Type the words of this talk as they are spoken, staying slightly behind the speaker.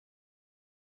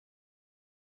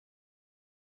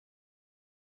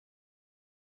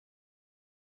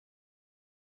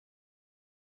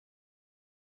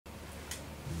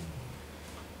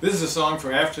This is a song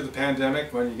for after the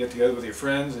pandemic, when you get together with your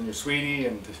friends and your sweetie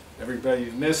and everybody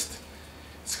you've missed.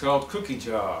 It's called Cookie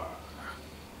Jar.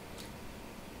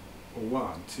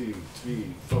 1, 2,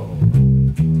 3, 4.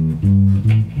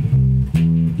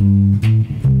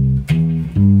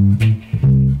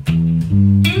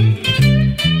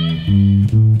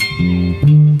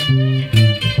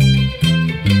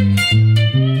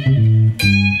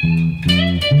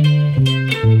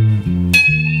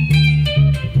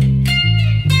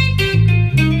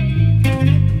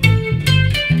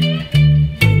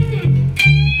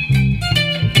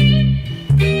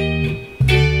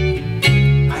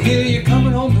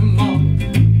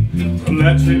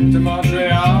 That trip to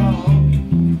Montreal.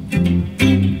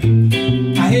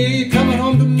 I hear you coming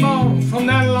home tomorrow from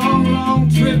that long, long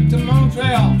trip to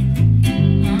Montreal.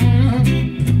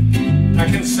 I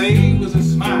can say with a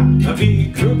smile, there'll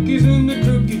be cookies in the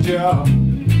cookie jar.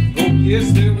 Oh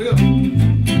yes there will,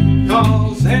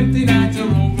 'cause empty nights are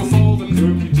over for the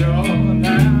cookie jar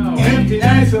now. Empty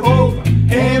nights are over,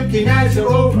 empty nights are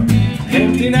over.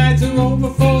 Empty nights are over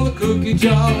for the cookie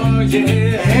jar,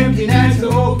 yeah. Empty nights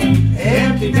are over,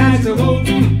 empty nights are over.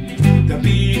 There'll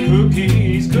be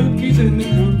cookies, cookies in the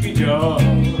cookie jar.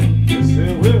 Yes,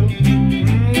 there will.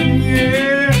 Yeah.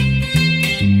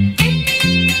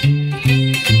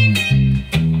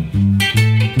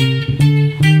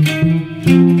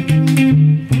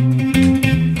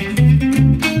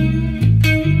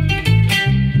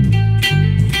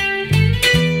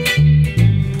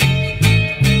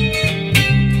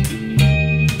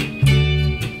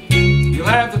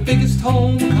 Have the biggest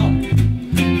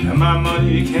homecoming that my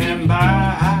money can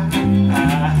buy.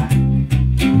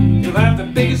 You'll have the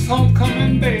biggest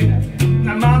homecoming, baby,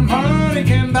 that my money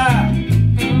can buy.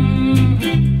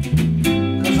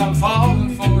 'Cause I'm falling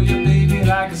for you, baby,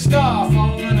 like a star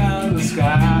falling out of the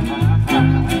sky.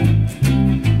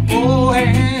 Oh,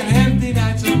 and empty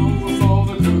nights are over for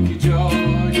the cookie jar,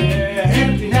 yeah.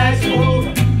 Empty nights are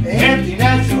over, empty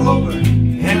nights are over.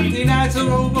 Empty nights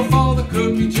are over for the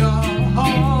cookie jar.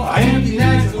 Empty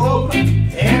nights are over,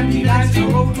 empty nights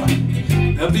are over.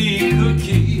 There'll be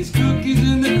cookies, cookies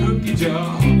in the cookie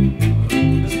jar.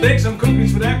 Let's bake some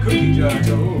cookies for that cookie jar,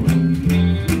 Joe.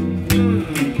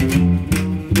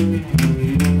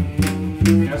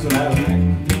 That's what I like.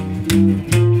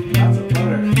 Lots of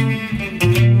butter.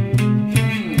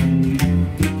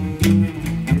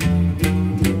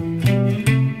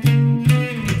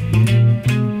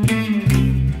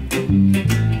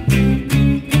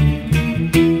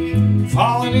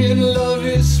 Falling in love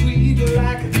is sweet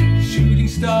like a shooting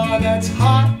star that's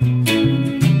hot.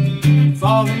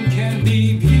 Falling can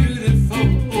be beautiful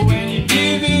when you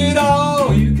give it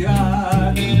all you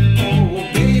got. Oh,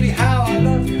 baby, how I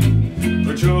love you.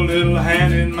 Put your little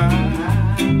hand in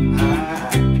mine.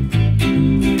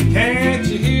 Can't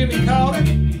you hear me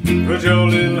calling? Put your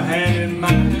little hand in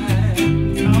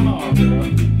mine. Come on, girl.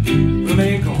 We'll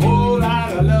make a whole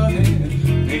lot of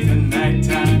loving, make the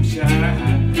nighttime shine.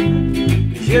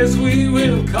 Yes, we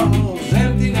will, 'cause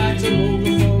empty nights are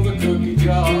over for the cookie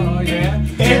jar, yeah.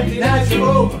 Empty nights are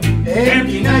over,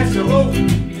 empty nights are over.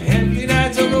 Empty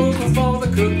nights are over for the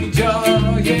cookie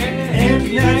jar, yeah.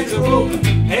 Empty nights are over,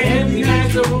 empty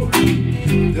nights are over.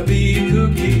 There'll be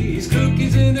cookies,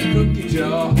 cookies in the cookie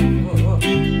jar.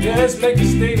 Yeah, let's make a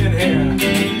statement here.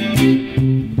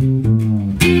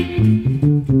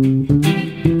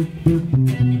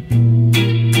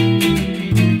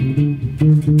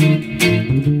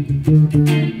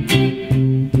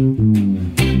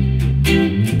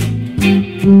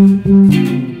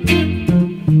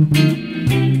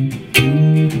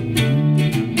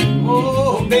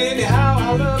 Oh, baby, how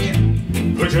I love you.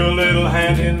 Put your little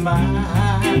hand in mine.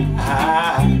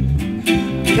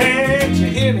 Can't you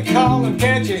hear me calling?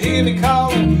 Can't you hear me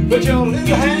calling? Put your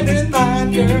little hand in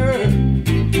mine, girl.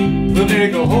 We'll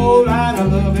make a whole lot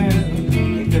of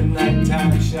loving, make the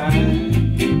nighttime shine.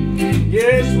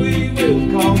 Yes, we will,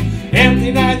 'cause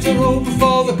empty nights are over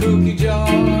for the cookie jar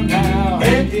now.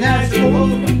 Empty nights are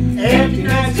over, empty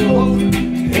nights are over.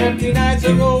 Empty nights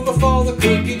are over for the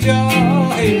cookie jar.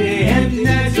 Hey, empty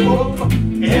nights are over,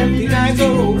 empty nights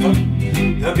are over.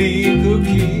 There'll be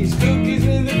cookies, cookies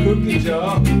in the cookie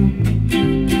jar.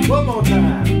 One more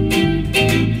time.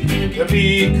 There'll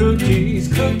be cookies,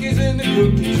 cookies in the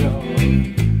cookie jar.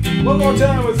 One more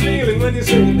time with feeling when you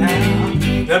say it now.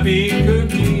 There'll be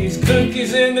cookies,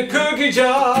 cookies in the cookie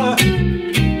jar.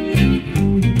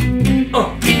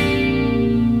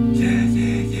 Yeah,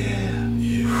 yeah, yeah.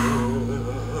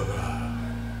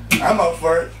 I'm up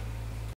for it.